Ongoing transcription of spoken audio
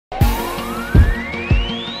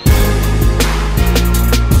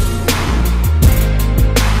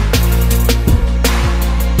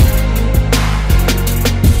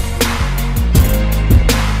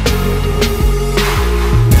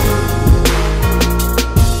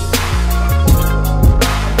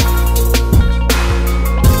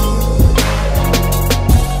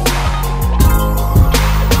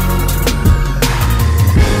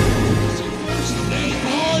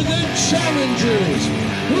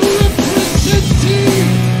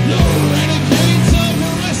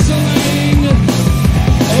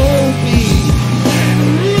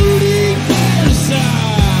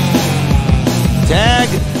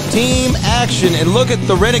faction, and look at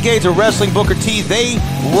the Renegades of Wrestling, Booker T. They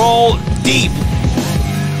roll deep.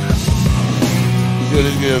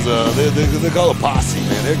 They call it posse,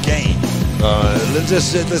 man. They're game. Let's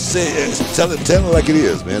say, tell it like it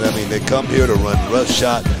is, man. I mean, they come here to run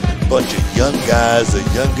roughshod. Bunch of young guys, the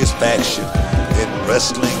youngest faction in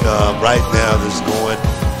wrestling right now that's going.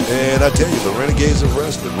 And I tell you, the Renegades of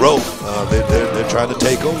Wrestling, they're trying to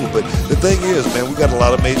take over. But the thing is, man, we got a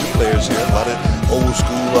lot of major players here, a lot of old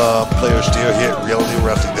school players still here at Reality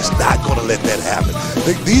Wrestling. That's not going to let that happen.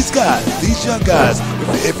 These guys, these young guys,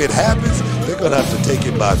 if it happens, they're going to have to take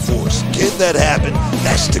it by force. Can that happen?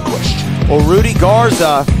 That's the question. Well, Rudy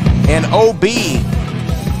Garza and OB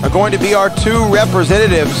are going to be our two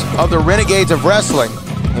representatives of the Renegades of Wrestling.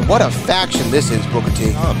 And what a faction this is, Booker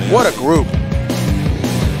T. Oh, man. What a group.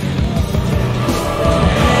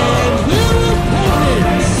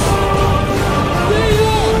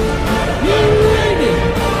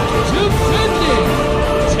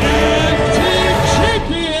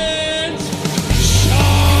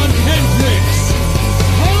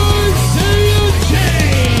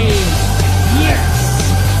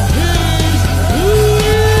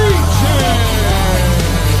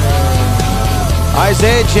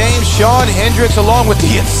 Isaiah James, Shawn Hendricks, along with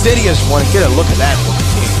the insidious one. Get a look at that, Booker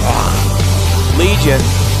T. Legion,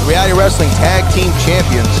 the Reality Wrestling Tag Team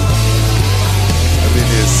Champions. I mean,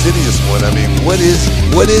 the insidious one. I mean, what is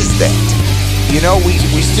that? You know, we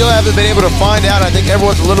still haven't been able to find out. I think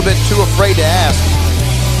everyone's a little bit too afraid to ask.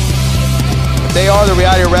 But they are the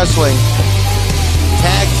Reality Wrestling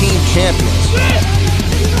Tag Team Champions.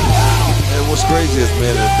 And what's crazy is,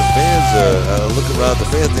 man, the fans look around. The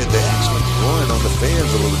fans, they're actually growing on the fans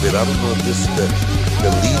a little bit. I don't know if this is the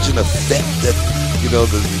Legion effect that, you know,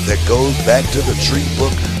 that goes back to the tree book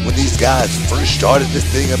when these guys first started this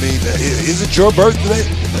thing. I mean, is it your birthday?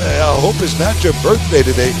 I hope it's not your birthday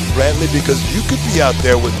today, Bradley, because you could be out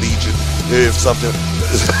there with Legion if something.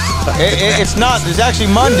 It's not. It's actually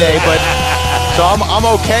Monday, but so I'm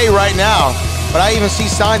okay right now. But I even see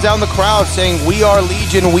signs out in the crowd saying, "We are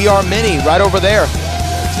Legion, we are many," right over there.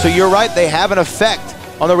 So you're right. They have an effect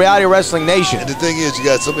on the Reality Wrestling Nation. And the thing is, you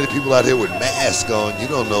got so many people out here with masks on, you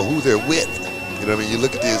don't know who they're with. You know what I mean? You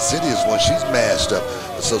look at the insidious one, she's masked up.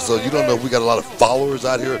 So you don't know if we got a lot of followers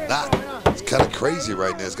out here or not. It's kind of crazy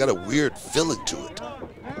right now. It's got a weird feeling to it.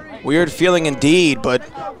 Weird feeling indeed, but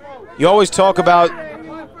you always talk about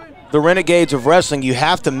the Renegades of Wrestling. You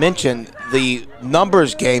have to mention the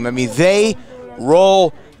numbers game. I mean, they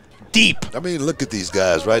roll deep. I mean, look at these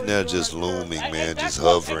guys right now just looming, man, just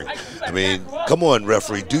hovering. I mean, come on,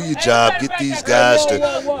 referee, do your job. Get these guys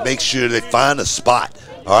to make sure they find a spot,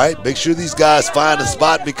 all right? Make sure these guys find a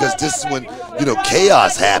spot, because this is when, you know,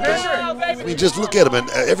 chaos happens. I mean, just look at them, and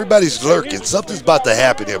everybody's lurking. Something's about to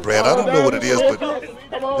happen here, Brad. I don't know what it is, but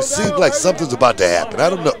it seems like something's about to happen. I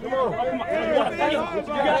don't know.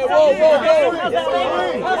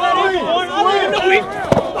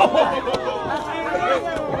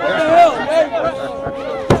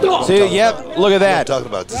 See, yep, look at that. I'm talking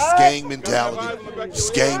about this gang mentality. This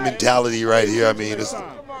gang mentality right here. I mean, it's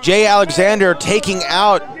Jay Alexander taking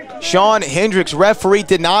out Shawn Hendricks. Referee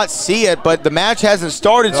did not see it, but the match hasn't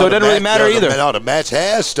started, so it doesn't really matter either. No, the match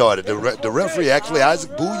has started. The referee, actually,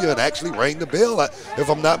 Isaac Booyan, actually rang the bell, if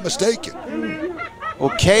I'm not mistaken.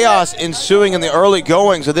 Well, chaos ensuing in the early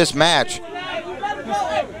goings of this match.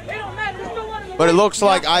 But it looks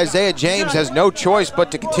like Isaiah James has no choice but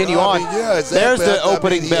to continue on. Yeah, exactly. There's the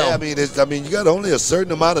opening bell. Yeah, I mean, you got only a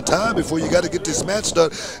certain amount of time before you got to get this match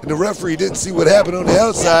started, and the referee didn't see what happened on the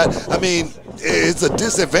outside. I mean, it's a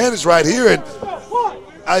disadvantage right here, and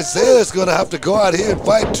Isaiah's going to have to go out here and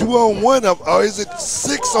fight 2-on-1, or is it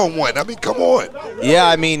 6-on-1? I mean, come on. Yeah,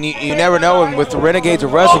 I mean, you never know, and with the Renegades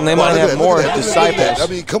of Wrestling, they might have more disciples. I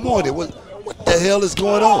mean, come on. What the hell is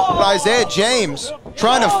going on? But Isaiah James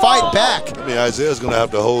trying to fight back. I mean, Isaiah's going to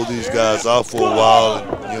have to hold these guys off for a while,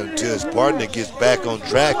 and, you know, until his partner gets back on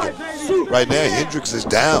track. And right now, Hendricks is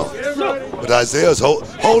down, but Isaiah's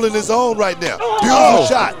holding his own right now. Beautiful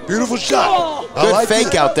shot. Beautiful shot. Good like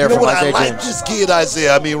fake out there from Isaiah James. I like this kid,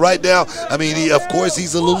 Isaiah. I mean, right now, I mean, of course,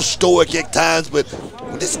 he's a little stoic at times, but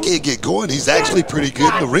when this kid get going, he's actually pretty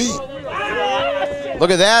good in the ring. Look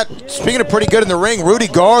at that. Speaking of pretty good in the ring, Rudy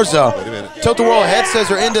Garza. Tilt-a-whirl head says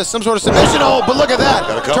they're into some sort of submission. Oh, but look at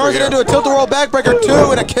that. Turns it into a tilt-a-whirl backbreaker 2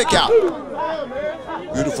 and a kick out.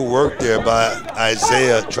 Beautiful work there by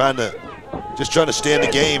Isaiah, trying to stay in the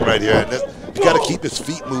game right here. And you got to keep his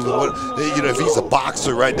feet moving. You know, if he's a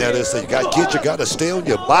boxer right now, they say, kids, you got to stay on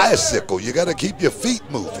your bicycle. You got to keep your feet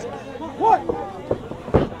moving.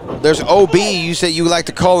 There's OB. You said you like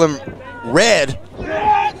to call him Red.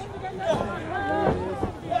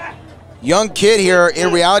 young kid here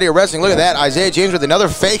in reality of wrestling. Look at that, Isaiah James with another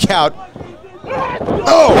fake out.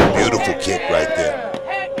 Oh, beautiful kick right there.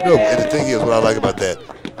 No, and the thing is, what I like about that,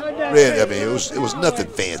 Red, I mean, it was nothing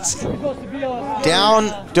fancy.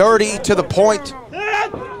 Down, dirty, to the point.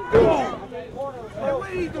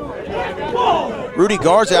 Rudy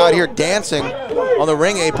Garza out here dancing on the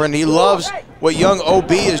ring apron. He loves what young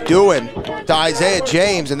OB is doing to Isaiah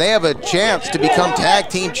James, and they have a chance to become tag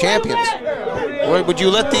team champions. Would you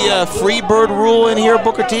let the Freebird rule in here,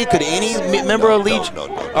 Booker T? Could any member of Legion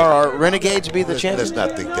or Renegades be the champion? Let's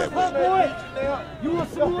not think that way.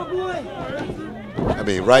 I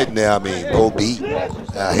mean, right now, I mean, OB,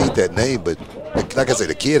 I hate that name, but like I say,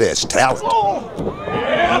 the kid has talent. Oh,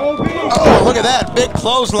 look at that, big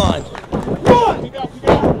clothesline.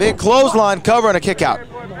 Big clothesline cover and a kick out.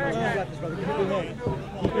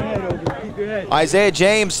 Isaiah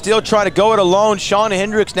James still trying to go it alone. Shawn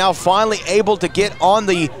Hendricks now finally able to get on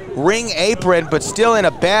the ring apron, but still in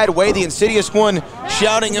a bad way. The Insidious One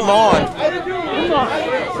shouting him on.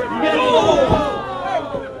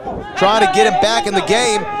 Trying to get him back in the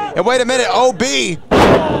game. And wait a minute, OB.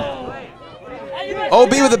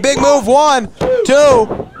 OB with a big move. 1,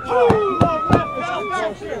 2.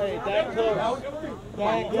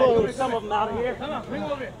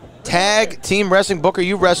 Tag team wrestling. Booker,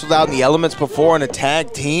 you wrestled out in the elements before in a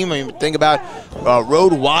tag team. I mean, think about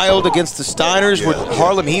Road Wild against the Steiners, where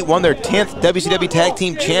Harlem Heat won their 10th WCW Tag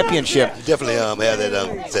Team Championship. Definitely had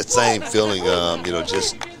that same feeling, you know,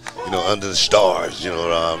 just, you know, under the stars, you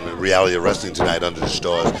know, reality of wrestling tonight, under the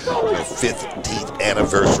stars, you know, 15th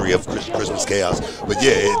anniversary of Christmas Chaos. But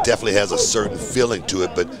yeah, it definitely has a certain feeling to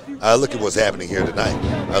it. But I look at what's happening here tonight.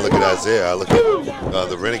 I look at Isaiah. I look at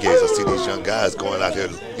the Renegades. I see these young guys going out here,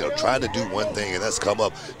 you know, trying to do one thing, and that's come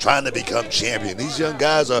up, trying to become champion. These young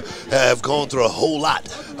guys have gone through a whole lot,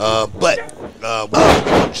 but will they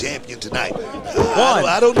become champion tonight?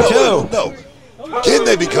 I don't know. 2. I don't know. Can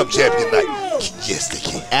they become champion tonight? Yes, they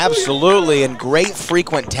can. Absolutely, and great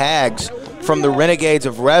frequent tags from the Renegades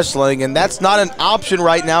of Wrestling, and that's not an option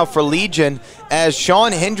right now for Legion, as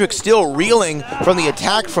Shawn Hendricks still reeling from the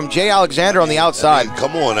attack from Jay Alexander on the outside. I mean,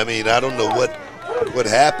 come on, I mean, I don't know what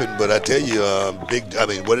happened, but I tell you, I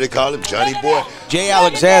mean, what do they call him, Johnny Boy? Jay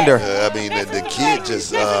Alexander. I mean, the kid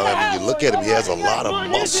just, I mean, you look at him, he has a lot of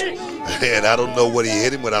muscle, and I don't know what he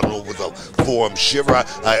hit him with. I don't know, with a forearm shiver.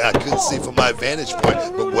 I couldn't see from my vantage point,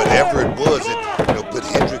 but whatever it was, it, you know, put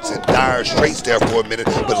Hendricks in dire straits there for a minute,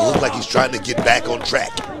 but it looked like he's trying to get back on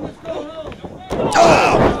track.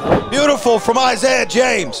 Oh, beautiful from Isaiah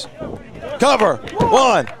James. Cover.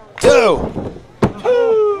 1, 2.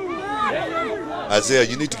 Isaiah,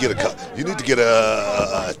 you need to get a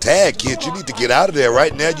tag, kid. You need to get out of there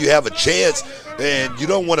right now. You have a chance, and you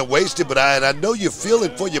don't want to waste it. But I know you're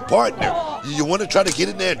feeling for your partner. You want to try to get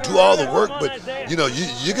in there and do all the work, but you know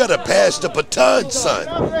you got to pass the baton, son.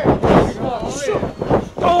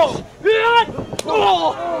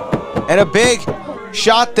 And a big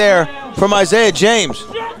shot there from Isaiah James.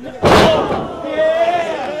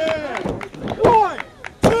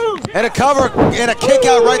 And a cover and a kick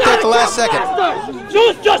out right there at the last second.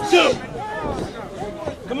 Just 2.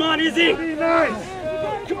 Come on, Izzy.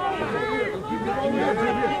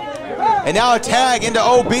 And now a tag into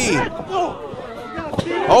OB.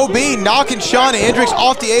 OB knocking Shawn Hendricks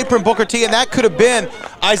off the apron, Booker T, and that could have been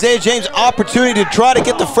Isaiah James' opportunity to try to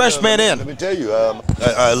get the freshman in. Let me tell you,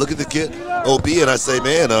 I look at the kid, OB, and I say,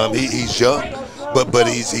 man, he's young. But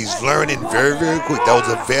he's learning very, very quick. That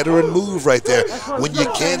was a veteran move right there. When you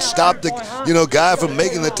can't stop the guy from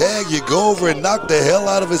making the tag, you go over and knock the hell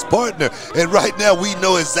out of his partner. And right now we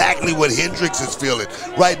know exactly what Hendricks is feeling.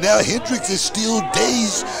 Right now Hendricks is still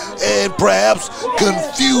dazed and perhaps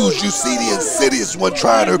confused. You see the Insidious One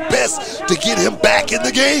trying her best to get him back in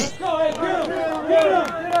the game.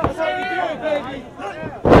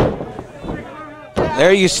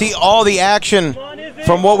 There you see all the action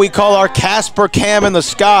from what we call our Casper cam in the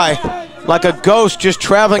sky, like a ghost just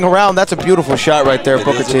traveling around. That's a beautiful shot right there,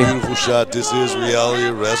 Booker T. It is a beautiful shot. This is Reality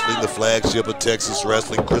of Wrestling, the flagship of Texas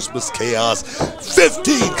Wrestling. Christmas Chaos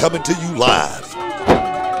 15 coming to you live.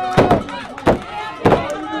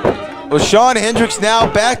 Well, Shawn Hendricks now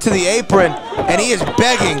back to the apron, and he is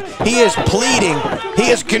begging, he is pleading, he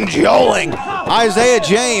is cajoling Isaiah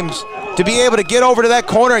James to be able to get over to that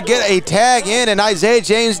corner and get a tag in, and Isaiah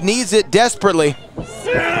James needs it desperately.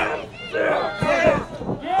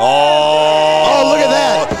 Oh, look at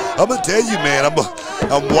that. I'm going to tell you, man, I'm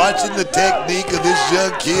watching the technique of this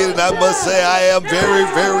young kid, and I must say I am very,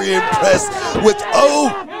 very impressed with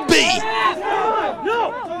OB.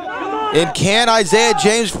 And can Isaiah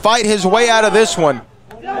James fight his way out of this one?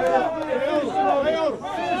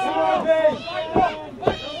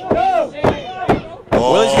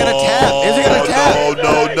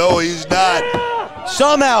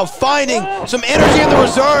 somehow finding some energy in the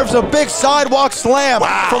reserves. A big sidewalk slam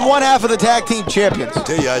from one half of the tag team champions. I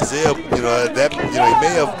tell you, Isaiah, he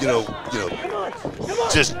may have,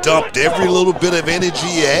 just dumped every little bit of energy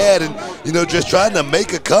he had, and just trying to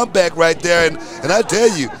make a comeback right there. And I tell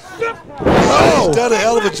you, he's done a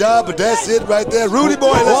hell of a job, but that's it right there. Rudy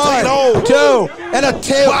boy, let's take it home. 2, and a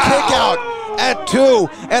tail kick out at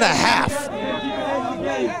 2.5.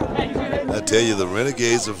 I tell you, the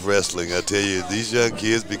renegades of wrestling, I tell you, these young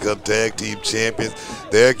kids become tag team champions.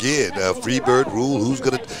 There again, Freebird rule, who's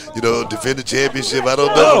going to, defend the championship? I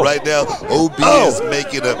don't know. But right now, OB is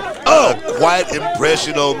making a quiet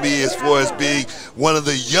impression on me as far as being one of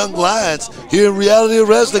the young lions here in reality of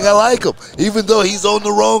wrestling. I like him. Even though he's on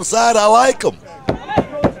the wrong side, I like him.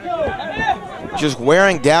 Just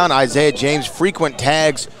wearing down Isaiah James. Frequent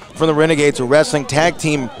tags from the Renegades of Wrestling. Tag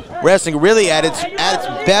team wrestling really at its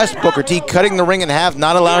best, Booker T, cutting the ring in half,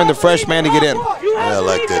 not allowing the fresh man to get in. Yeah, I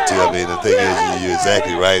like that too. I mean, the thing is, you're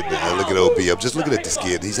exactly right. Look at OB. I'm just looking at this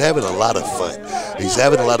kid. He's having a lot of fun. He's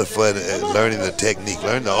having a lot of fun learning the technique,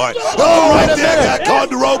 learning the art. Oh, right there, got caught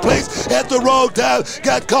in the wrong place at the wrong time.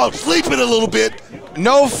 Got caught sleeping a little bit.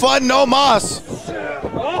 No fun, no moss.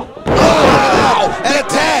 Oh, and a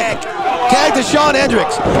tag. Tag to Shawn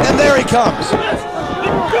Hendricks, and there he comes.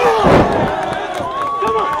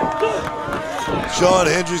 Shawn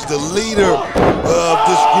Hendricks, the leader of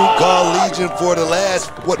this group called Legion for the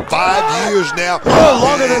last, 5 years now. Oh,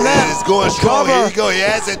 longer than that. It's going strong. Here you go. He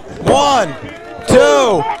has it. 1,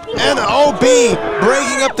 2, and OB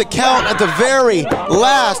breaking up the count at the very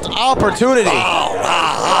last opportunity. Oh,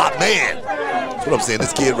 man. That's what I'm saying.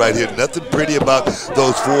 This kid right here, nothing pretty about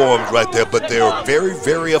those forearms right there, but they're very,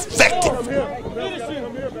 very effective.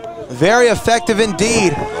 Very effective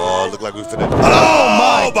indeed. Oh, look like we finished.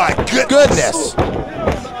 Oh my goodness.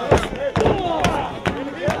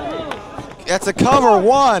 That's a cover.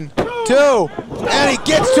 1, 2, and he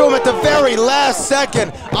gets to him at the very last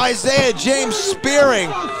second. Isaiah James spearing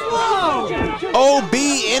OB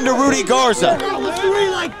into Rudy Garza.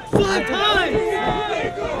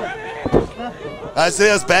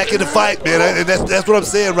 Isaiah's back in the fight, man, and that's what I'm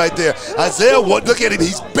saying right there. Isaiah, look at him.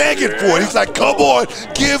 He's begging for it. He's like, come on,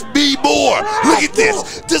 give me more. Look at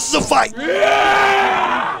this. This is a fight.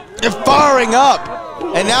 And firing up.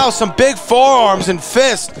 And now some big forearms and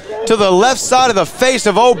fists to the left side of the face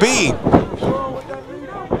of OB.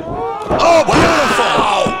 Oh,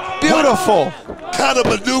 beautiful. What kind of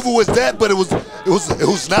maneuver was that? But it was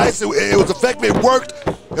nice. It was effective. It worked.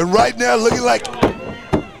 And right now, looking like.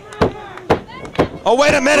 Oh,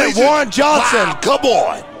 wait a minute, Warren Johnson. Wow, come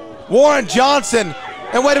on. Warren Johnson.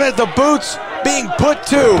 And wait a minute, the boots being put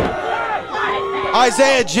to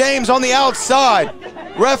Isaiah James on the outside.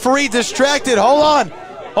 Referee distracted. Hold on,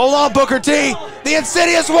 Booker T. The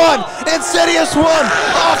insidious one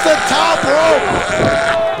off the top rope.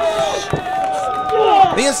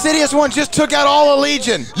 The insidious one just took out all the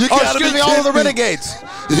Legion. All of the Renegades.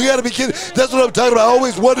 You gotta be kidding. That's what I'm talking about. I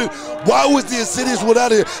always wondered, why was the insidious one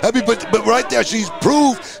out here? I mean, but right there, she's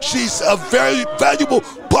proved she's a very valuable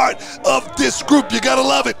part of this group. You gotta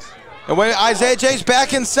love it. And when Isaiah James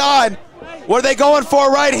back inside, what are they going for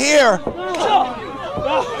right here?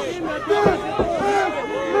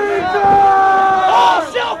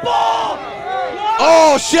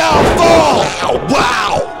 Oh, shall fall!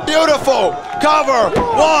 Wow! Beautiful! Cover!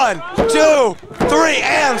 1, 2, 3,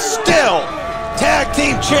 and still tag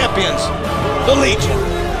team champions, the Legion.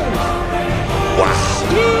 Wow!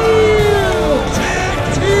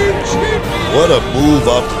 What a move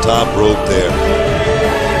off the top rope there.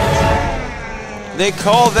 They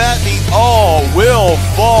call that the All Will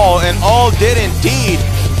Fall, and all did indeed.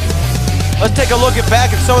 Let's take a look back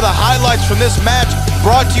at some of the highlights from this match,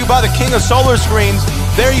 brought to you by the King of Solar Screens.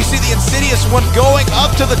 There you see the insidious one going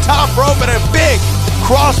up to the top rope and a big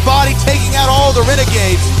crossbody taking out all the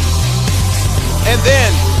Renegades. And then,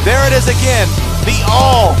 there it is again, the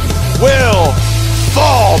All Will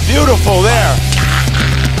Fall. Beautiful there.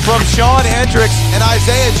 From Shawn Hendricks and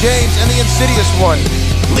Isaiah James and the insidious one.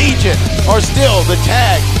 Legion are still the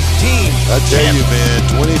tag team tell you, man,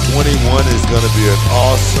 2021 is going to be an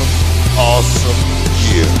awesome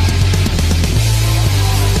year.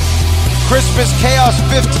 Christmas Chaos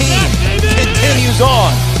 15 continues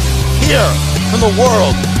on here from the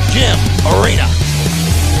World Gym Arena.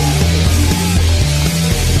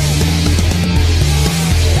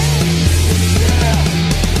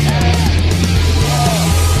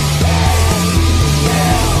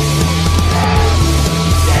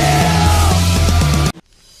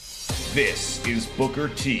 This is Booker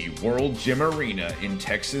T World Gym Arena in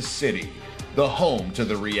Texas City, the home to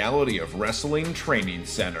the Reality of Wrestling Training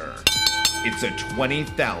Center. It's a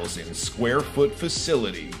 20,000 square foot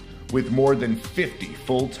facility with more than 50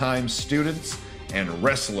 full-time students and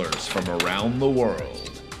wrestlers from around the world.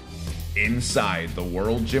 Inside the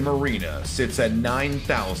World Gym Arena sits a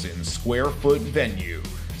 9,000 square foot venue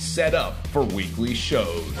set up for weekly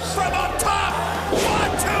shows. From on top,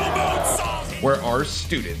 1-2 moonsault! Where our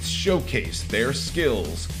students showcase their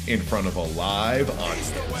skills in front of a live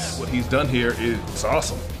audience. What he's done here is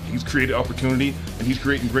awesome. He's created opportunity, and he's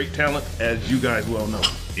creating great talent, as you guys well know.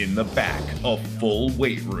 In the back, a full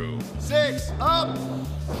weight room. 6 up!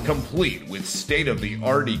 Complete with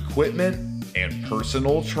state-of-the-art equipment and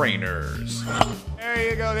personal trainers. There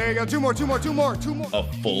you go. 2 more. A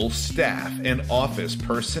full staff and office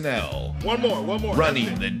personnel. One more.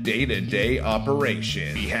 Running the day-to-day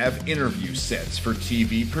operation. We have interview sets for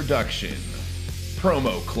TV production,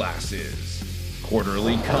 promo classes,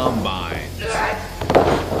 quarterly combines.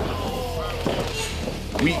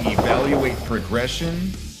 We evaluate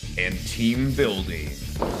progression and team building.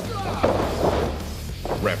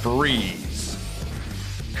 Referees,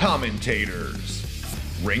 commentators,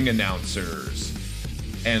 ring announcers,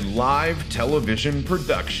 and live television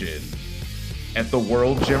production. At the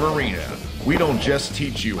World Gym Arena, we don't just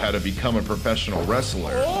teach you how to become a professional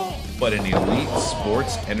wrestler, but an elite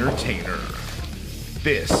sports entertainer.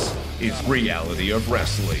 This is Reality of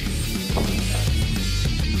Wrestling.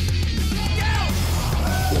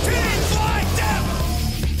 Teams like them!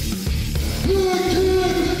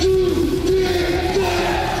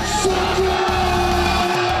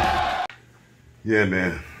 Yeah,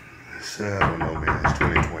 man. I don't know, man. It's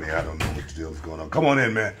 2020. I don't know what the deal is going on. Come on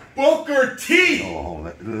in, man. Booker T! Oh, hold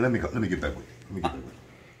on. Let me get back with you.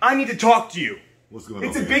 I need to talk to you. What's going on?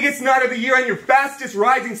 It's the man? biggest night of the year and your fastest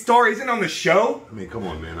rising star isn't on the show? I mean, come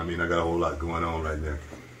on, man. I mean, I got a whole lot going on right now.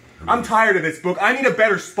 I'm tired of this, Book. I need a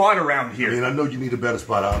better spot around here. I mean, I know you need a better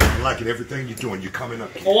spot. I'm liking everything you're doing. You're coming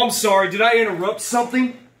up. Oh, I'm sorry. Did I interrupt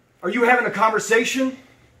something? Are you having a conversation?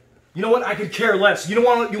 You know what? I could care less. You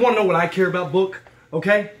want to know what I care about, Book?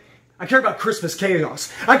 Okay? I care about Christmas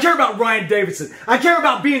chaos. I care about Ryan Davidson. I care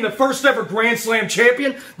about being the first ever Grand Slam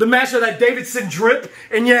champion, the master of that Davidson drip,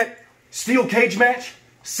 and yet steel cage match,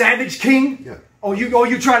 Savage King. Yeah. Oh,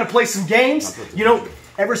 you trying to play some games? You know,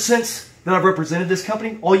 ever since that I've represented this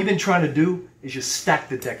company, all you've been trying to do is just stack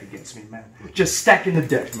the deck against me, man. Just stacking the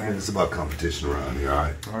deck, man. It's about competition around here, all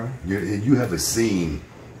right? All right. You haven't seen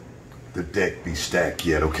the deck be stacked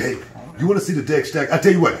yet, okay? You want to see the deck stacked? I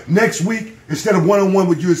tell you what, next week, instead of one-on-one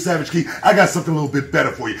with you and Savage King, I got something a little bit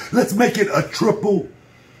better for you. Let's make it a triple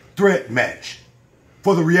threat match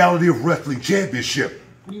for the Reality of Wrestling Championship.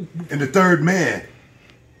 And the third man,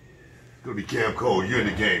 gonna be Cam Cole. You're in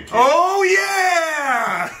the game, kid. Oh,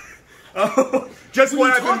 yeah! Oh, just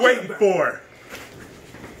what I've been waiting for.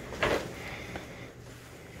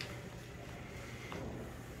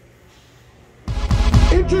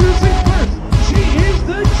 Introducing first, she is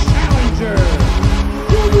the challenger.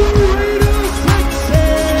 From Laredo,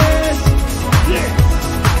 Texas, this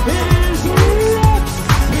is Wrestle.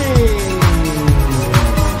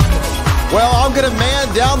 Well, I'm going to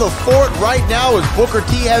man down the fort right now as Booker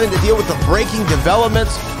T having to deal with the breaking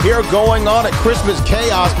developments here going on at Christmas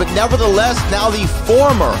Chaos, but nevertheless, now the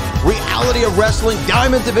former Reality of Wrestling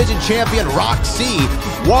Diamond Division Champion Roxy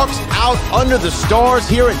walks out under the stars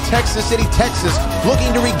here in Texas City, Texas,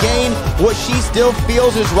 looking to regain what she still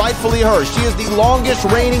feels is rightfully hers. She is the longest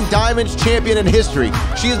reigning Diamonds champion in history.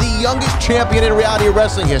 She is the youngest champion in Reality of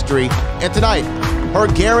Wrestling history, and tonight, her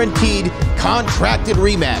guaranteed contracted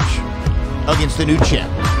rematch against the new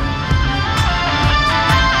champ.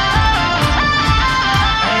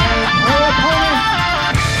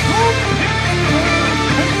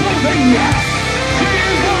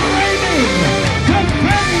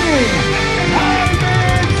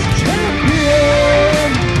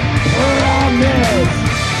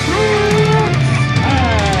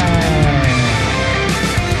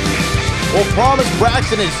 Well, Promise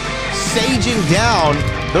Braxton is saging down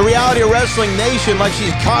the Reality of Wrestling Nation like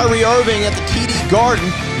she's Kyrie Irving at the TD Garden.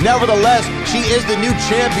 Nevertheless, she is the new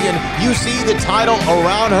champion. You see the title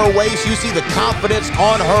around her waist. You see the confidence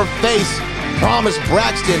on her face. Promise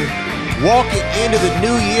Braxton walking into the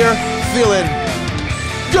new year feeling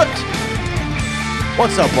good.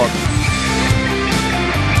 What's up, Mark?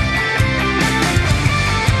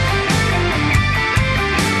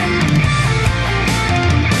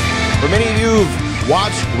 For many of you who've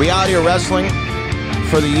watched Reality of Wrestling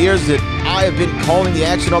for the years that I have been calling the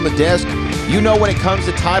action on the desk, you know when it comes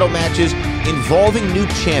to title matches involving new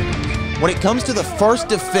champions, when it comes to the first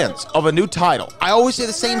defense of a new title, I always say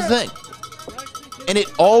the same thing. And it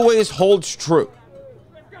always holds true.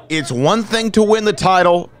 It's one thing to win the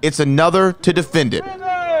title, it's another to defend it.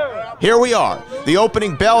 Here we are. The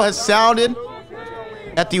opening bell has sounded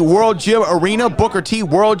at the World Gym Arena, Booker T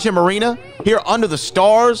World Gym Arena, here under the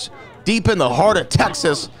stars, deep in the heart of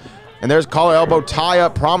Texas. And there's collar elbow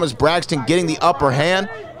tie-up, Promise Braxton getting the upper hand.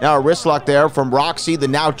 Now a wrist lock there from Roxy, the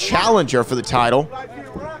now challenger for the title.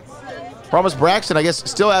 Promise Braxton, I guess,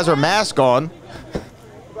 still has her mask on.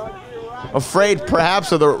 Afraid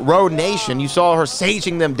perhaps of the Road Nation. You saw her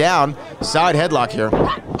saging them down. Side headlock here.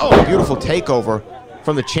 Oh, beautiful takeover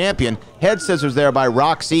from the champion. Head scissors there by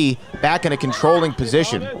Roxy, back in a controlling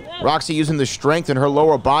position. Roxy using the strength in her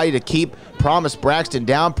lower body to keep Promise Braxton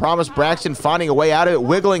down. Promise Braxton finding a way out of it,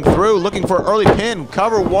 wiggling through, looking for an early pin.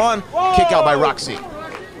 Cover one, kick out by Roxy.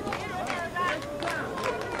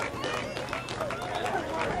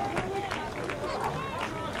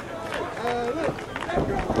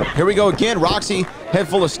 Here we go again. Roxy, head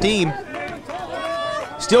full of steam.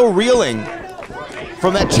 Still reeling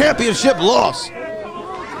from that championship loss.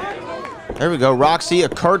 There we go. Roxy, a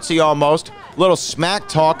curtsy almost. Little smack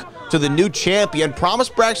talk to the new champion. Promise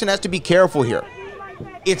Braxton has to be careful here.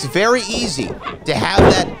 It's very easy to have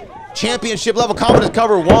that championship level confidence.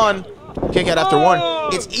 Cover one. Kick out after one.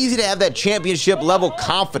 It's easy to have that championship level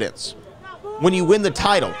confidence when you win the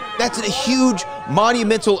title. That's a huge,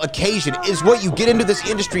 monumental occasion, is what you get into this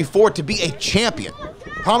industry for, to be a champion.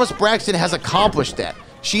 Promise Braxton has accomplished that.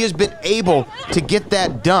 She has been able to get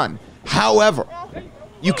that done. However,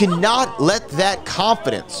 you cannot let that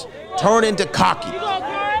confidence turn into cocky.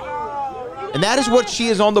 And that is what she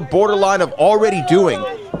is on the borderline of already doing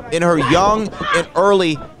in her young and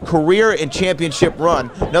early career and championship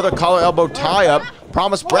run. Another collar elbow tie-up.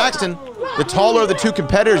 Promise Braxton, the taller of the two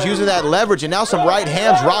competitors, using that leverage, and now some right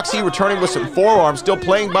hands. Roxy returning with some forearms, still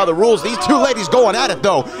playing by the rules. These two ladies going at it,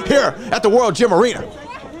 though, here at the World Gym Arena.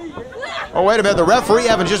 Oh, wait a minute, the referee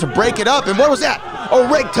having just to break it up, and what was that? A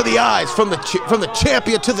rake to the eyes from the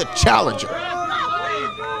champion to the challenger.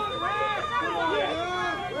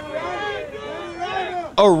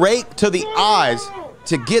 A rake to the eyes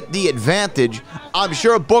to get the advantage. I'm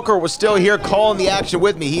sure Booker was still here calling the action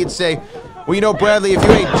with me. He'd say, well, you know, Bradley, if you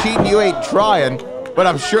ain't cheating, you ain't trying. But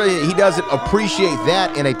I'm sure he doesn't appreciate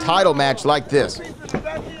that in a title match like this.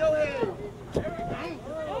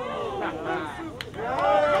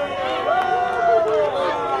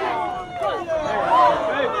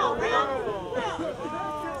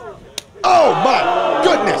 Oh, my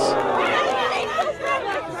goodness.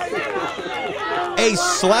 A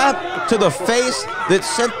slap to the face that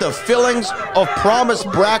sent the feelings of Promise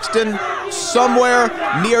Braxton somewhere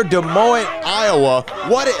near Des Moines, Iowa.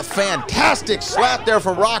 What a fantastic slap there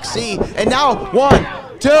from Roxy. And now one,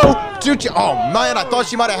 two. Oh, man, I thought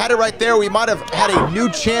she might have had it right there. We might have had a new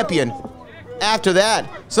champion after that.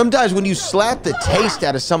 Sometimes when you slap the taste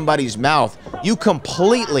out of somebody's mouth, you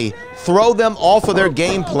completely throw them off of their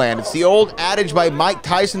game plan. It's the old adage by Mike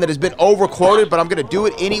Tyson that has been overquoted, but I'm going to do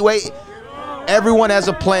it anyway. Everyone has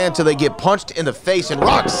a plan till they get punched in the face. And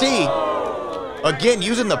Roxy, again,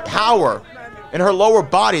 using the power in her lower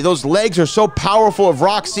body. Those legs are so powerful of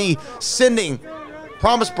Roxy, sending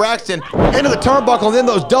Promise Braxton into the turnbuckle, and then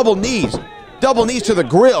those double knees. Double knees to the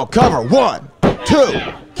grill. Cover. One, two.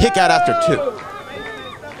 Kick out after two.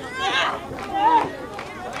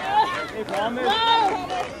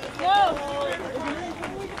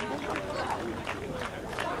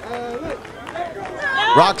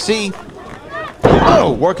 Roxy,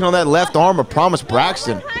 oh, working on that left arm of Promise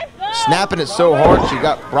Braxton. Snapping it so hard, she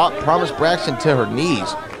brought Promise Braxton to her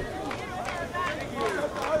knees.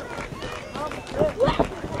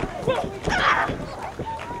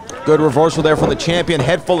 Good reversal there from the champion,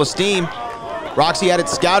 head full of steam. Roxy had it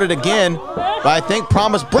scouted again, but I think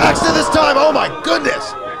Promise Braxton this time, oh my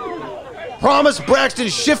goodness. Promise Braxton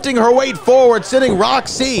shifting her weight forward, sending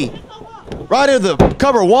Roxy right into the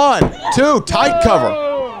cover. One, two, tight cover.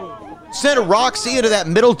 Sent Roxy into that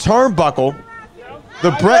middle turnbuckle.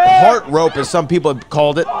 The Bret Hart rope, as some people have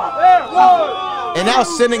called it. And now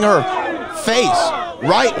sending her face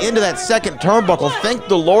right into that second turnbuckle. Thank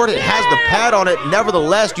the Lord it has the pad on it.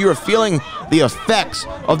 Nevertheless, you are feeling the effects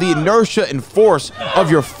of the inertia and force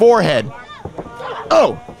of your forehead.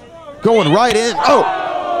 Oh, going right in.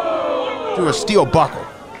 Oh, to a steel buckle.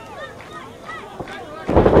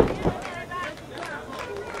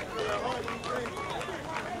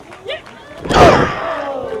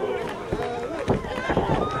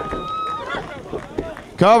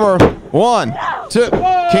 Cover. One, two.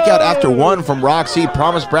 Kick out after one from Roxy.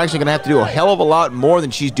 Promise Braxton going to have to do a hell of a lot more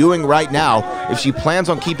than she's doing right now if she plans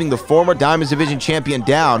on keeping the former Diamonds Division champion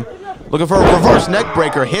down. Looking for a reverse neck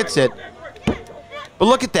breaker. Hits it. But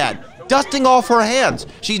look at that. dusting off her hands.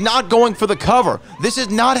 She's not going for the cover. This is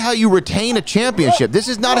not how you retain a championship. This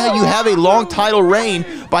is not how you have a long title reign,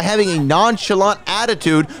 by having a nonchalant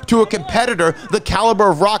attitude to a competitor the caliber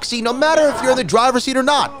of Roxy, no matter if you're in the driver's seat or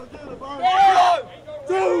not.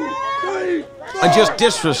 And just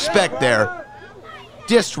disrespect there.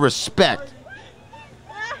 Disrespect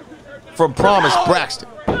from Promise Braxton.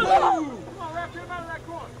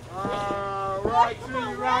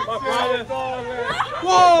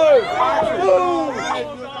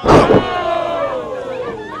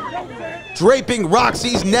 Draping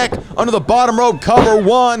Roxy's neck under the bottom rope cover.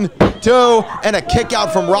 1, 2, and a kick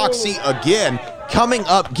out from Roxy again. Coming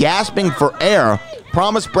up, gasping for air.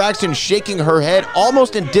 Promise Braxton shaking her head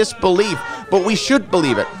almost in disbelief, but we should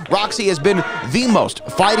believe it. Roxy has been the most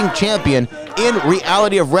fighting champion in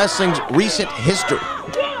reality of wrestling's recent history.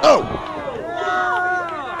 Oh!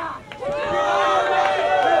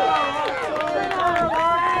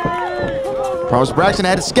 Promise Braxton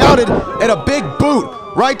had it scouted, and a big boot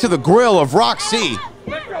right to the grill of Roxy.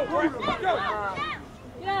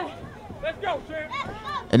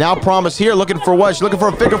 And now Promise here looking for what? She's looking for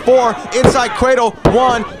a figure 4. Inside cradle.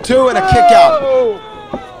 1, 2, and a kick out.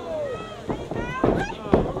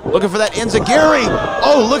 Looking for that enziguri.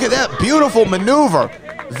 Oh, look at that beautiful maneuver.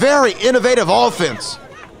 Very innovative offense.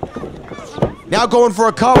 Now going for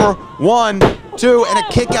a cover. 1, 2, and a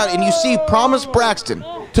kick out. And you see Promise Braxton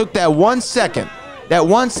took that 1 second. That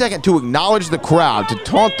 1 second to acknowledge the crowd, to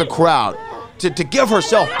taunt the crowd, to give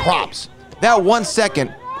herself props. That 1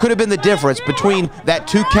 second could have been the difference between that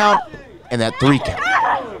 2 count and that 3 count.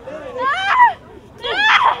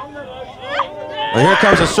 Well, here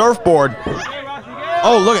comes a surfboard.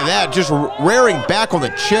 Oh, look at that, just rearing back on the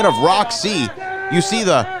chin of Roxy. You see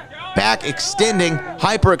the back extending,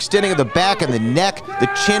 hyper-extending of the back and the neck, the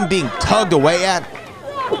chin being tugged away at.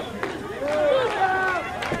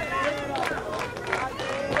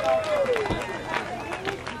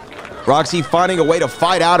 Roxy finding a way to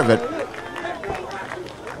fight out of it.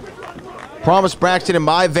 Promise Braxton, in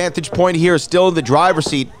my vantage point here, is still in the driver's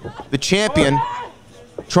seat. The champion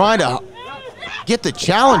trying to get the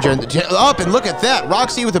challenger up, and look at that.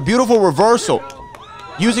 Roxy with a beautiful reversal,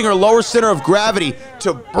 using her lower center of gravity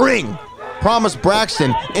to bring Promise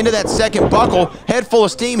Braxton into that second buckle. Head full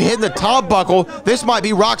of steam, hitting the top buckle. This might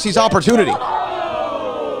be Roxy's opportunity.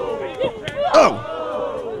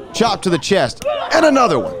 Oh! Chop to the chest. And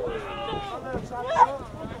another one.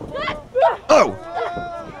 Oh!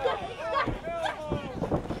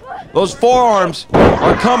 Those forearms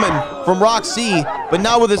are coming from Roxy, but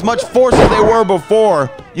not with as much force as they were before.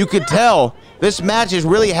 You could tell this match is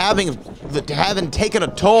really having taken a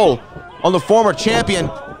toll on the former champion.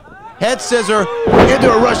 Head scissor into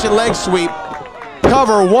a Russian leg sweep.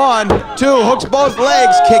 Cover 1, 2, hooks both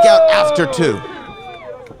legs, kick out after 2.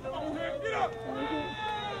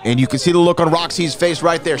 And you can see the look on Roxy's face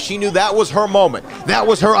right there. She knew that was her moment. That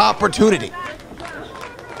was her opportunity.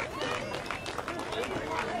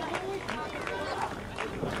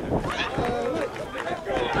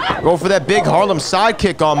 Go for that big Harlem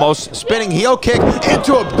sidekick almost. Spinning heel kick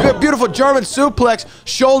into a beautiful German suplex.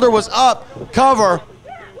 Shoulder was up. Cover.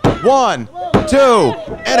 1, 2,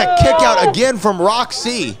 and a kick out again from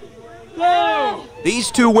Roxy.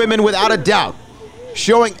 These two women, without a doubt,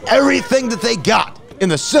 showing everything that they got in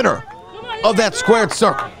the center of that squared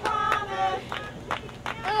circle.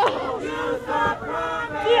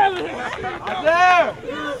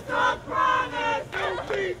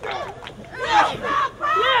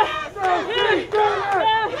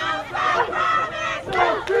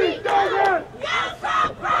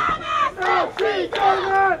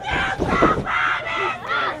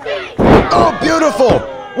 Oh, beautiful.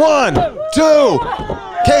 1, 2.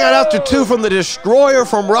 Kick out after 2 from the Destroyer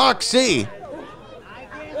from Roxy.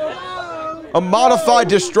 A modified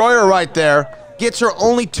Destroyer right there. Gets her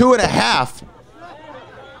only 2.5.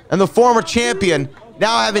 And the former champion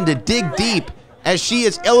now having to dig deep as she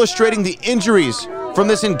is illustrating the injuries from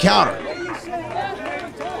this encounter.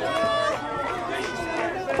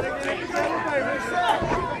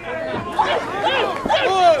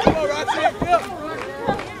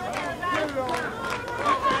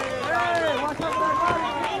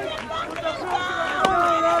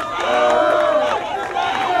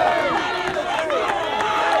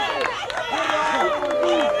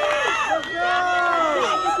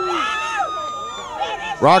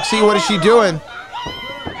 Roxy, what is she doing?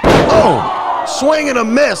 Oh, swing and a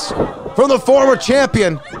miss from the former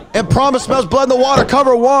champion. And Promise smells blood in the water.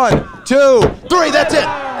 Cover 1, 2, 3. That's it.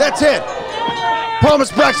 That's it.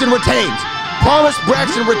 Promise Braxton retains. Promise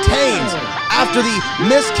Braxton retains after the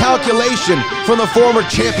miscalculation from the former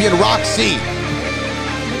champion Roxy.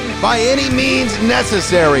 by any means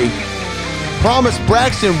necessary. Promise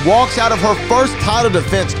Braxton walks out of her first title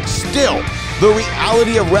defense, still the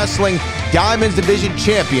Reality of Wrestling Diamonds Division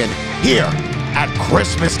champion here at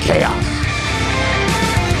Christmas Chaos.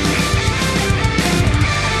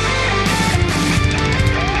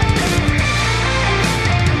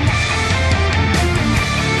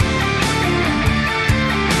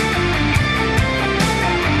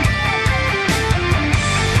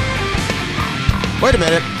 Wait a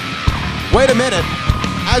minute.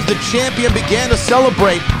 As the champion began to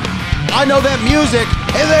celebrate, I know that music,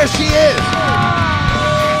 and there she is.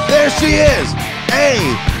 There she is.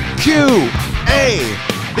 AQA,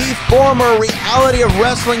 the former Reality of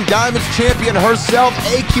Wrestling Diamonds champion herself.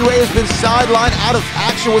 AQA has been sidelined out of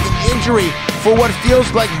action with an injury for what feels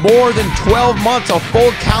like more than 12 months, a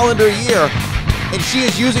full calendar year. And she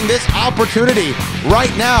is using this opportunity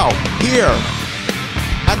right now here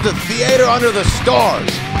at the Theater Under the Stars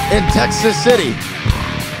in Texas City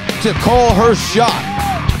to call her shot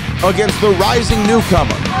against the rising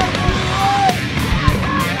newcomer.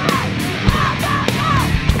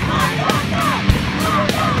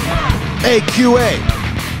 AQA,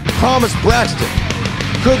 Promise Braxton.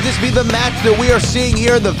 Could this be the match that we are seeing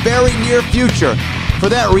here in the very near future for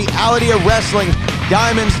that Reality of Wrestling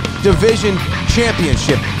Diamonds Division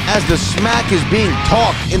Championship? As the smack is being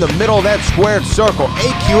talked in the middle of that squared circle,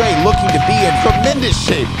 AQA looking to be in tremendous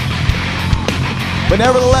shape. But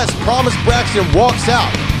nevertheless, Promise Braxton walks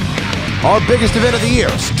out. Our biggest event of the year,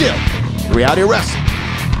 still, the Reality of Wrestling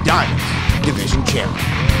Diamonds Division Champion.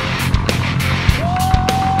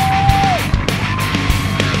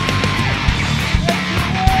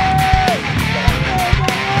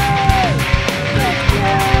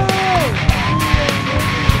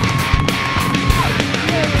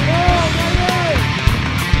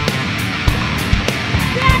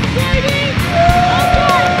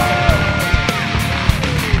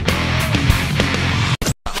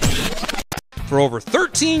 For over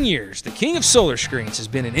 13 years, the King of Solar Screens has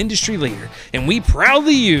been an industry leader, and we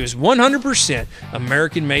proudly use 100%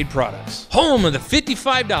 American-made products. Home of the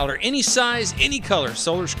 $55 any size, any color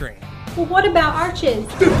solar screen. Well, what about arches?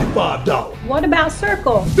 $55. What about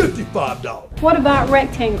circles? $55. What about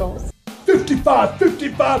rectangles?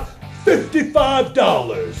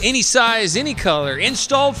 $55. Any size, any color,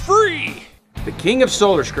 installed free. The King of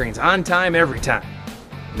Solar Screens, on time, every time.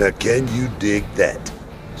 Now can you dig that,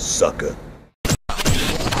 sucker?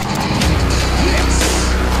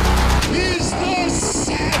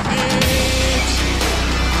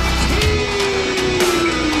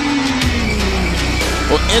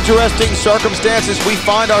 Well, interesting circumstances we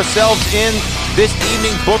find ourselves in this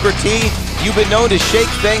evening, Booker T. You've been known to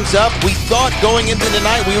shake things up. We thought going into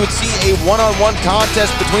tonight we would see a one-on-one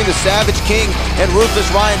contest between the Savage King and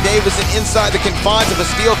Ruthless Ryan Davison inside the confines of a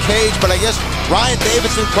steel cage, but I guess Ryan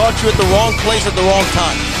Davison caught you at the wrong place at the wrong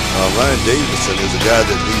time. Ryan Davison is a guy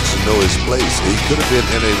that needs to know his place. He could have been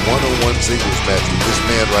in a one-on-one singles match with this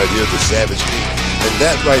man right here, the Savage King. And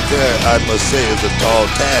that right there, I must say, is a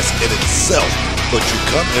tall task in itself. But you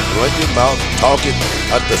come and run your mouth talking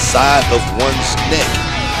at the side of one's neck.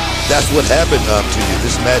 That's what happened to you.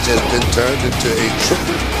 This match has been turned into a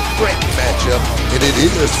triple threat matchup, and it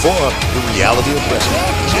is for the Reality of Wrestling.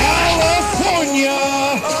 California,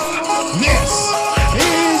 this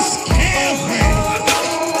is Kevin.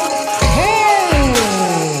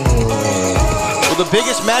 Well, the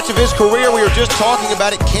biggest match of his career, we were just talking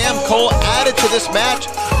about it. Cam Cole added to this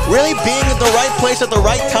match, really being at the right place at the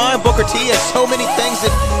right time. Booker T has so many things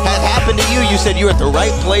that had happened to you. You said you were at the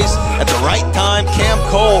right place at the right time. Cam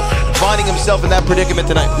Cole finding himself in that predicament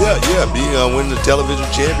tonight. Yeah, winning the television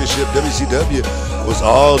championship, WCW, was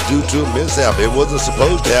all due to a mishap. It wasn't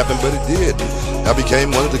supposed to happen, but it did. I became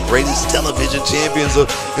one of the greatest television champions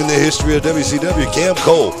in the history of WCW. Cam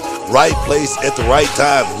Cole, right place at the right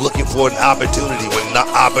time, looking for an opportunity. When the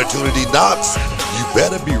opportunity knocks, you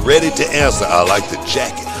better be ready to answer. I like the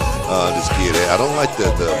jacket this kid had. I don't like the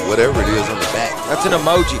whatever it is on the back. That's an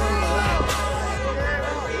emoji.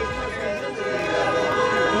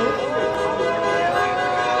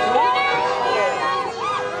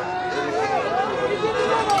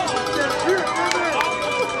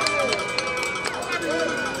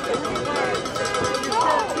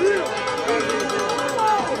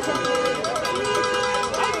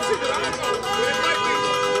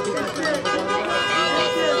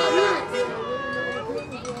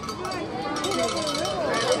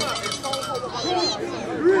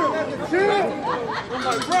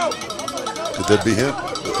 Could that be him?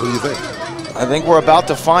 What do you think? I think we're about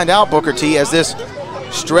to find out, Booker T, as this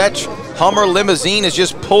stretch Hummer limousine has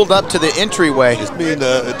just pulled up to the entryway. It's being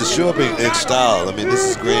to show up in style. I mean,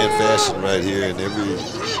 this is grand fashion right here in every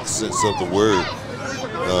sense of the word.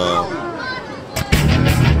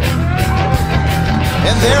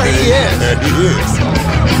 And there he is. There he is.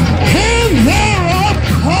 And their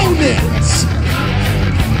opponents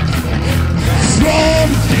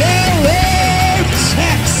from Delaware,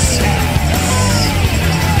 Texas,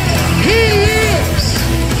 he is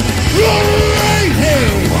the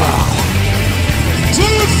reigning,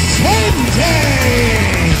 defending,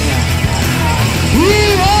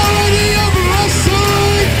 reality of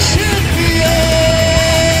wrestling champion,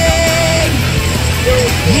 the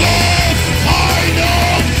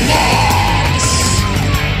final boss,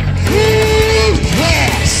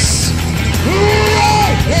 Ruthless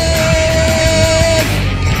Rocket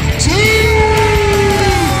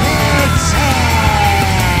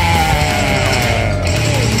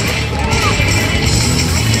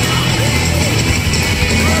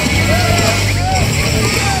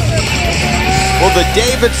Well, the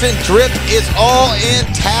Davidson drip is all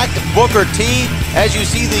intact, Booker T. As you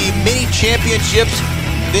see the mini championships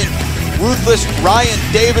that Ruthless Ryan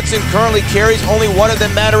Davidson currently carries, only one of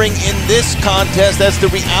them mattering in this contest. That's the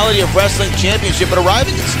Reality of Wrestling Championship, but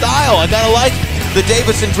arriving in style. I gotta like the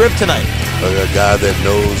Davidson drip tonight. A guy that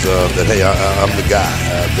knows that, hey, I'm the guy.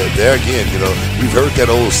 There again, you know, we've heard that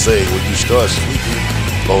old saying, when you start sleeping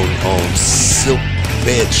on silk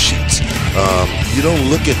bed sheets, you don't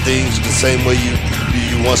look at things the same way you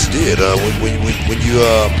once did. When you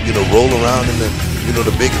know, roll around in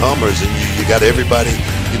the big Hummers and you got everybody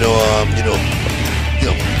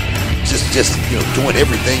just doing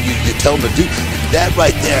everything you tell them to do. That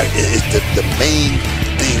right there is the main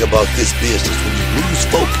thing about this business. When you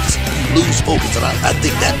lose focus, and I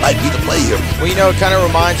think that might be the play here. Well, you know, it kind of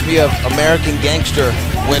reminds me of American Gangster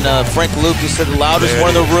when Frank Lucas said the loudest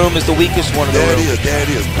one in the room is the weakest one in the room. There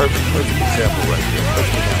it is. Perfect example right there.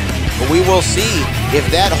 But we will see if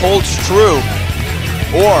that holds true,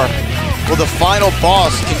 or will the final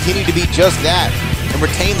boss continue to be just that and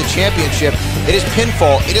retain the championship? It is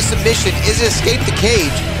pinfall, it is submission, it is escape the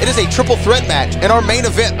cage, it is a triple threat match in our main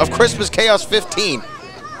event of Christmas Chaos 15,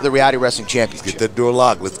 the Reality Wrestling Championship. Let's get that door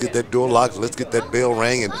locked. Let's get that door locked. Let's get that bell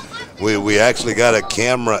ringing. We actually got a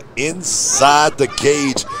camera inside the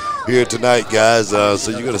cage here tonight, guys. So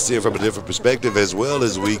you're going to see it from a different perspective, as well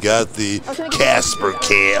as we got the Casper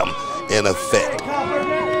cam in effect.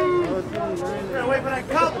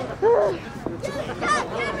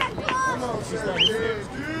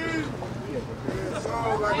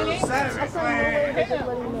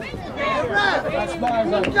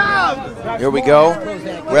 Here we go.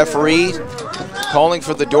 Referee calling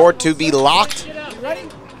for the door to be locked.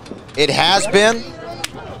 It has been.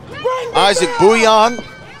 Isaac Bouillon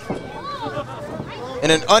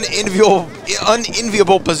in an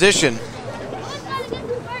unenviable position.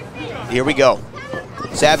 Here we go.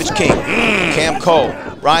 Savage King, Cam Cole,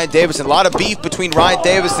 Ryan Davidson. A lot of beef between Ryan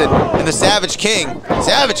Davidson and the Savage King.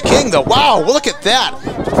 Savage King, though, wow, look at that.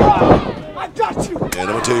 And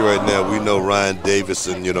I'm going to tell you right now, we know Ryan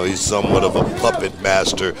Davidson, you know, he's somewhat of a puppet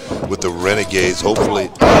master with the Renegades. Hopefully,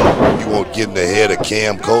 he won't get in the head of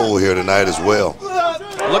Cam Cole here tonight as well.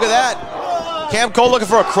 Look at that. Cam Cole looking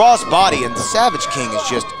for a cross body, and the Savage King is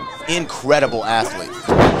just incredible athlete.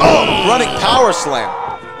 Oh, running power slam.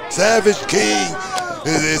 Savage King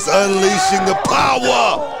is unleashing the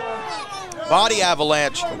power. Body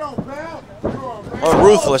avalanche. Or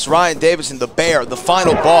Ruthless, Ryan Davidson, the Bear, the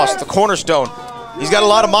final boss, the cornerstone. He's got a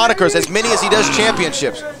lot of monikers, as many as he does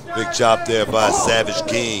championships. Big chop there by Savage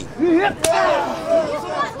King.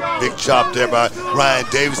 Big chop there by Ryan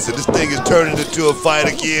Davidson. This thing is turning into a fight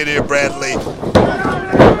again here, Bradley.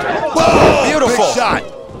 Whoa, beautiful big shot.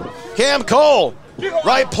 Cam Cole,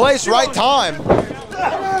 right place, right time.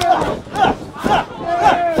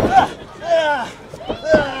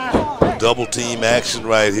 Double team action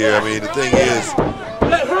right here. I mean, the thing is,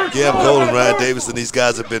 Cam Cole and Ryan Davidson, these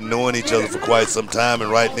guys have been knowing each other for quite some time,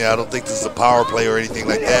 and right now I don't think this is a power play or anything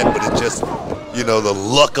like that, but it's just, you know, the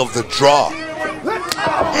luck of the draw.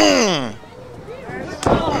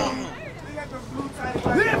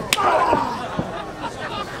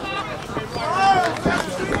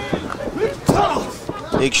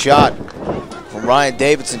 Big shot from Ryan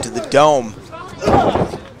Davidson to the dome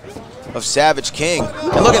of Savage King.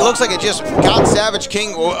 And look, it looks like it just got Savage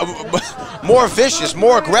King more vicious,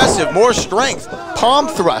 more aggressive, more strength. Palm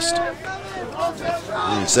thrust.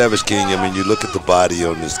 Savage King, I mean, you look at the body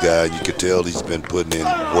on this guy, you can tell he's been putting in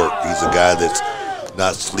work. He's a guy that's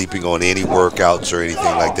not sleeping on any workouts or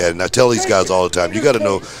anything like that. And I tell these guys all the time, you got to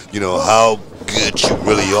know, how good you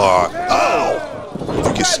really are. Oh! If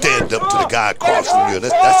you can stand up to the guy across from you, and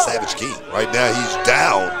that's Savage King. Right now, he's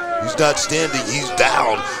down. He's not standing, he's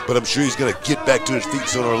down, but I'm sure he's going to get back to his feet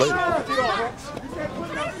sooner or later.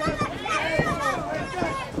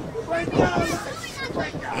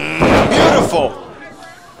 Beautiful.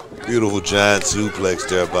 Beautiful giant suplex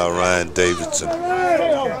there by Ryan Davidson.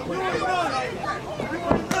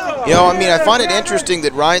 You know, I mean, I find it interesting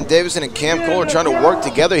that Ryan Davidson and Cam Cole are trying to work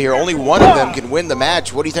together here. Only one of them can win the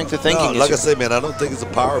match. What do you think the thinking is? Like I say, man, I don't think it's a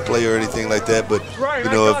power play or anything like that. But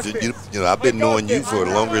you know, if you know, I've been knowing you for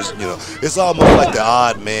the longest. You know, it's almost like the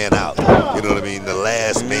odd man out. You know what I mean? The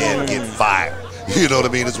last man get fired. You know what I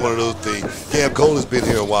mean? It's one of those things. Cam Cole has been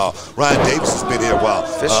here a while. Ryan Davidson's been here a while.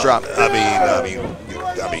 Fist drop. I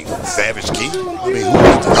mean, Savage King. I mean, who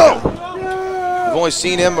is this guy? We've only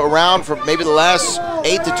seen him around for maybe the last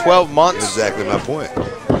 8 to 12 months. Exactly my point.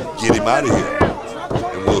 Get him out of here.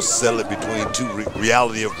 And we'll settle it between two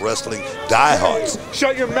reality of wrestling diehards.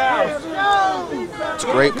 Shut your mouth. It's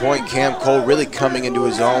a great point. Cam Cole really coming into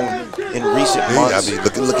his own in recent months. I mean,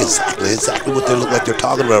 look exactly what they look like they're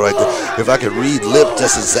talking about right there. If I could read lips,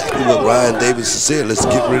 that's exactly what Ryan Davidson said. Let's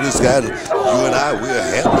get rid of this guy. You and I, we're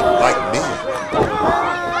handling like men.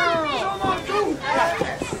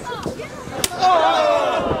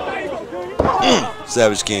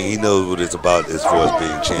 Savage King, he knows what it's about as far as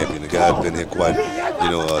being champion. The guy's been here quite,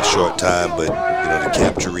 a short time, but, to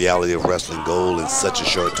capture reality of wrestling gold in such a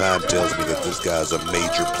short time tells me that this guy's a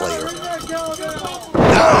major player.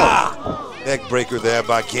 Neck breaker there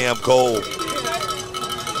by Cam Cole.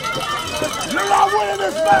 You're not winning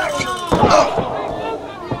this match.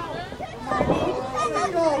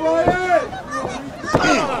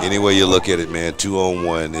 Any way you look at it, man,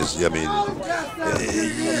 2-on-1 is, I mean,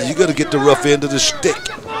 you got to get the rough end of the stick.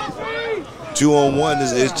 2-on-1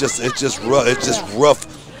 is just rough,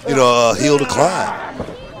 hill to climb.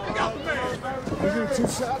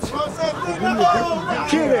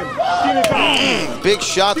 Big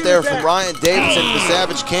shot there from Ryan Davidson to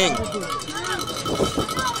Savage King.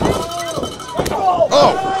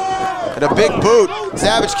 Oh, and a big boot.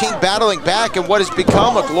 Savage King battling back in what has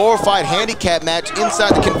become a glorified handicap match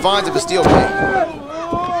inside the confines of a steel cage.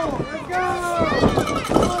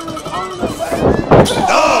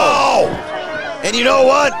 Oh! And you know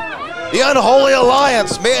what? The unholy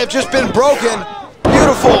alliance may have just been broken.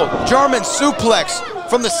 Beautiful German suplex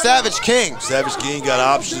from the Savage King. Savage King got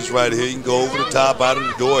options right here. He can go over the top, out of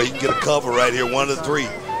the door. He can get a cover right here, 1 of 3.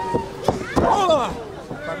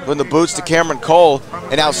 Putting the boots to Cameron Cole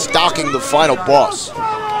and now stalking the final boss.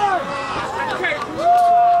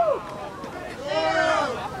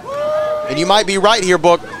 And you might be right here,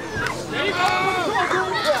 Book.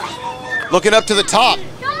 Looking up to the top.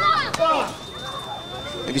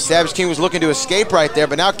 Maybe Savage King was looking to escape right there,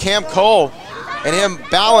 but now Cam Cole and him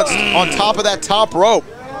balanced on top of that top rope.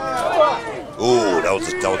 Ooh, that was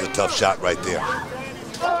a tough shot right there.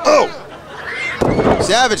 Oh!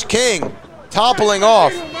 Savage King toppling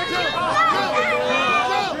off.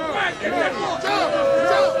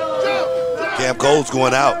 Cam Cole's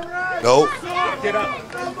going out. No. Get up.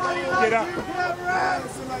 Get up.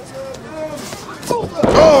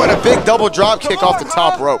 Oh, and a big double drop kick off the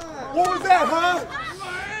top rope. What was that, huh?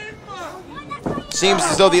 Seems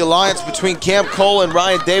as though the alliance between Cam Cole and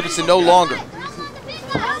Ryan Davidson no longer.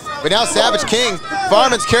 But now Savage King,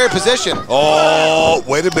 fireman's carry position. Oh,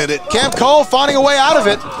 wait a minute. Cam Cole finding a way out of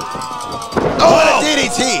it. Oh, and a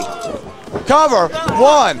DDT. Cover,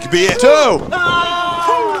 1, Could be it. 2.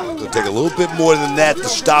 It'll take a little bit more than that to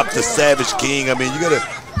stop the Savage King. I mean, you gotta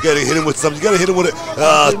hit him with something. You gotta hit him with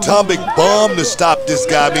an atomic bomb to stop this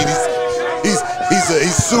guy. I mean,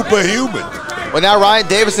 he's superhuman. Well, now Ryan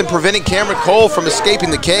Davidson preventing Cameron Cole from escaping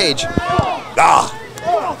the cage.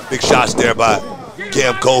 Big shots there by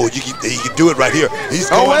Cam Cole. He can do it right here. He's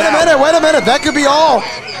going wait a minute. That could be all.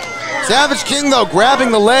 Savage King, though,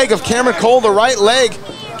 grabbing the leg of Cameron Cole, the right leg,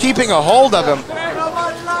 keeping a hold of him.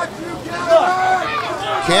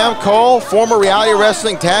 Cam Cole, former reality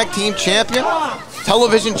wrestling tag team champion,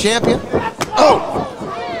 television champion. Oh!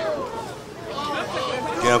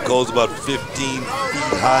 Cam Cole's about 15 feet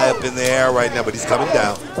high up in the air right now, but he's coming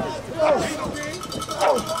down.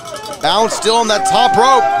 Bound still on that top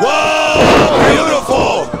rope. Whoa!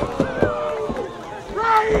 Beautiful!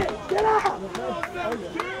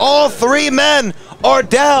 All 3 men are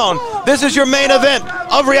down. This is your main event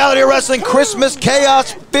of Reality Wrestling Christmas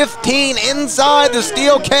Chaos 15 inside the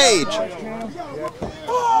steel cage.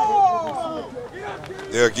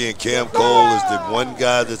 There again, Cam Cole is the one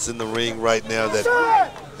guy that's in the ring right now that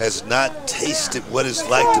has not tasted what it's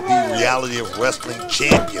like to be Reality of Wrestling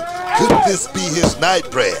champion. Could this be his night,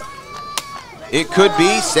 Brad? It could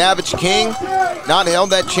be. Savage King not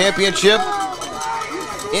held that championship.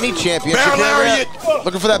 Any championship. Bear lariat.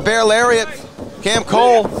 Looking for that bear lariat. Cam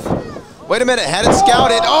Cole. Wait a minute, had it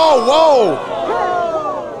scouted. Oh, whoa!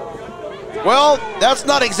 Well, that's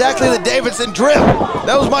not exactly the Davidson drip.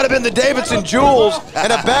 Those might have been the Davidson jewels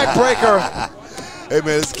and a backbreaker. Hey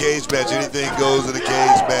man, it's a cage match. Anything goes in a cage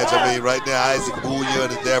match. I mean, right now, Isaac Bouillon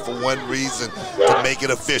is there for one reason, to make it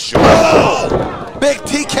official. Oh! Big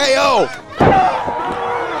TKO.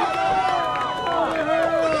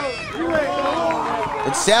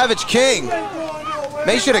 And Savage King.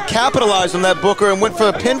 They should have capitalized on that, Booker, and went for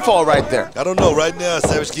a pinfall right there. I don't know. Right now,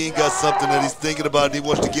 Savage King got something that he's thinking about and he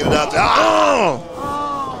wants to get it out there.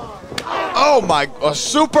 Oh my, a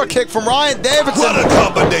super kick from Ryan Davidson. What a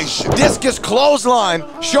combination. Discus clothesline,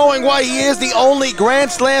 showing why he is the only Grand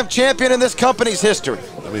Slam champion in this company's history.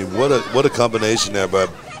 I mean, what a combination there by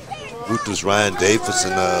ruthless Ryan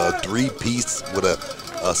Davidson. A three-piece with a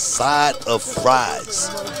side of fries.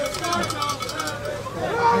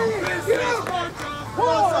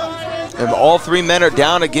 And all three men are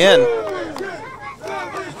down again.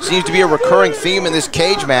 Seems to be a recurring theme in this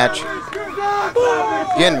cage match.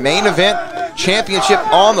 Again, main event, championship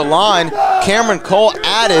on the line. Cameron Cole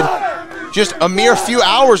added just a mere few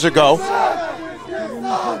hours ago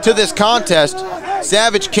to this contest.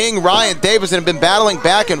 Savage King, Ryan Davidson have been battling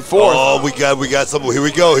back and forth. Oh, we got some. Here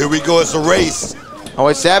we go. It's a race. Oh,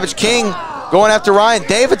 it's Savage King going after Ryan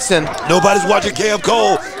Davidson. Nobody's watching Cam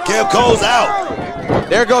Cole. Cam Cole's out.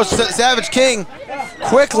 There goes Savage King,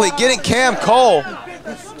 quickly getting Cam Cole.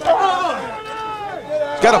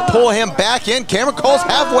 Got to pull him back in. Cameron Cole's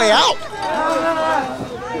halfway out.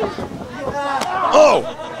 Oh,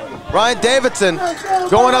 Ryan Davidson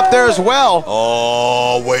going up there as well.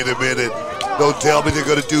 Oh, wait a minute. Don't tell me they're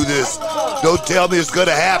going to do this. Don't tell me it's going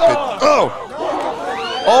to happen. Oh,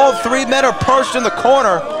 all three men are perched in the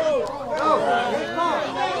corner.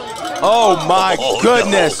 Oh, my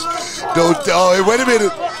goodness. No. Wait a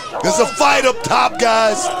minute. There's a fight up top,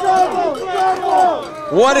 guys.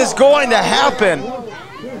 What is going to happen?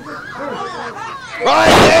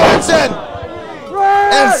 Ryan Davidson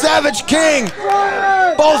and Savage King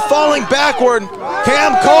both falling backward.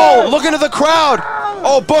 Cam Cole looking to the crowd.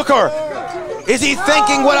 Oh, Booker, is he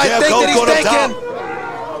thinking what I think that he's thinking?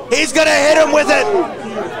 He's going to hit him with it.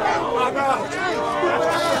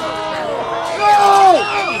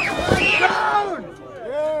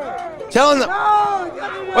 Telling them,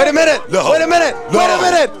 wait a minute, no. wait a minute, no. wait a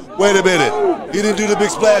minute. Wait a minute. He didn't do the big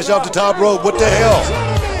splash off the top rope. What the hell?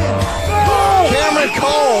 Cameron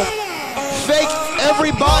Cole faked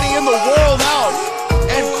everybody in the world out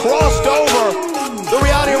and crossed over the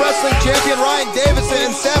Reality Wrestling champion Ryan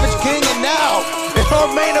Davidson and Savage King. And now, in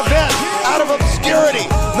our main event, out of obscurity,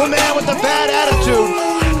 the man with the bad attitude,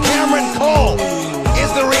 Cameron Cole,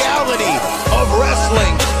 is the Reality of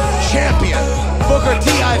Wrestling champion. Booker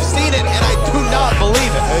T, I've seen it, and I do not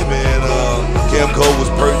believe it. Hey, man, Cam Cole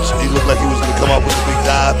was perched. He looked like he was going to come up with a big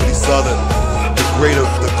dive, but he saw the greater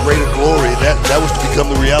glory. That was to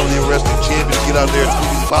become the Reality of Wrestling champion, to get out there as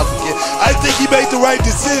quick as he possibly can. I think he made the right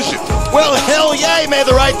decision. Well, hell yeah, he made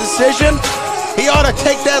the right decision. He ought to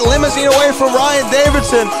take that limousine away from Ryan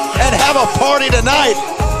Davidson and have a party tonight.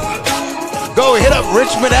 Go hit up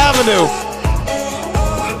Richmond Avenue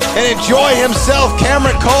and enjoy himself.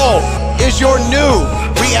 Cameron Cole is your new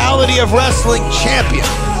Reality of Wrestling champion.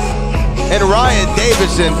 And Ryan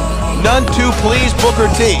Davidson, none too pleased, Booker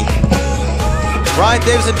T. Ryan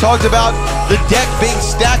Davidson talked about the deck being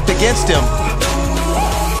stacked against him.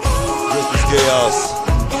 Christmas Chaos.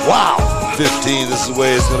 Wow. 15, this is the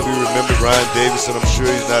way it's going to be remembered. Ryan Davidson, I'm sure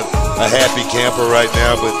he's not a happy camper right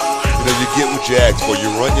now, but you get what you ask for.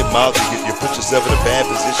 You run your mouth, you put yourself in a bad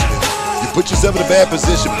position. You put yourself in a bad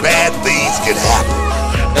position, bad things can happen.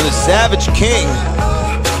 And the Savage King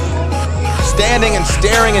standing and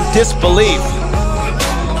staring in disbelief.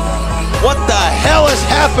 What the hell is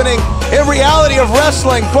happening in Reality of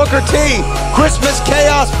Wrestling? Booker T, Christmas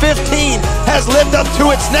Chaos 15 has lived up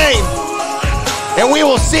to its name. And we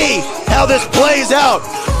will see how this plays out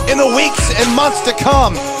in the weeks and months to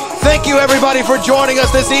come. Thank you everybody for joining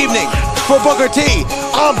us this evening. For Booker T,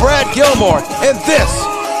 I'm Brad Gilmore, and this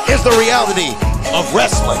is the Reality of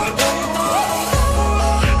Wrestling.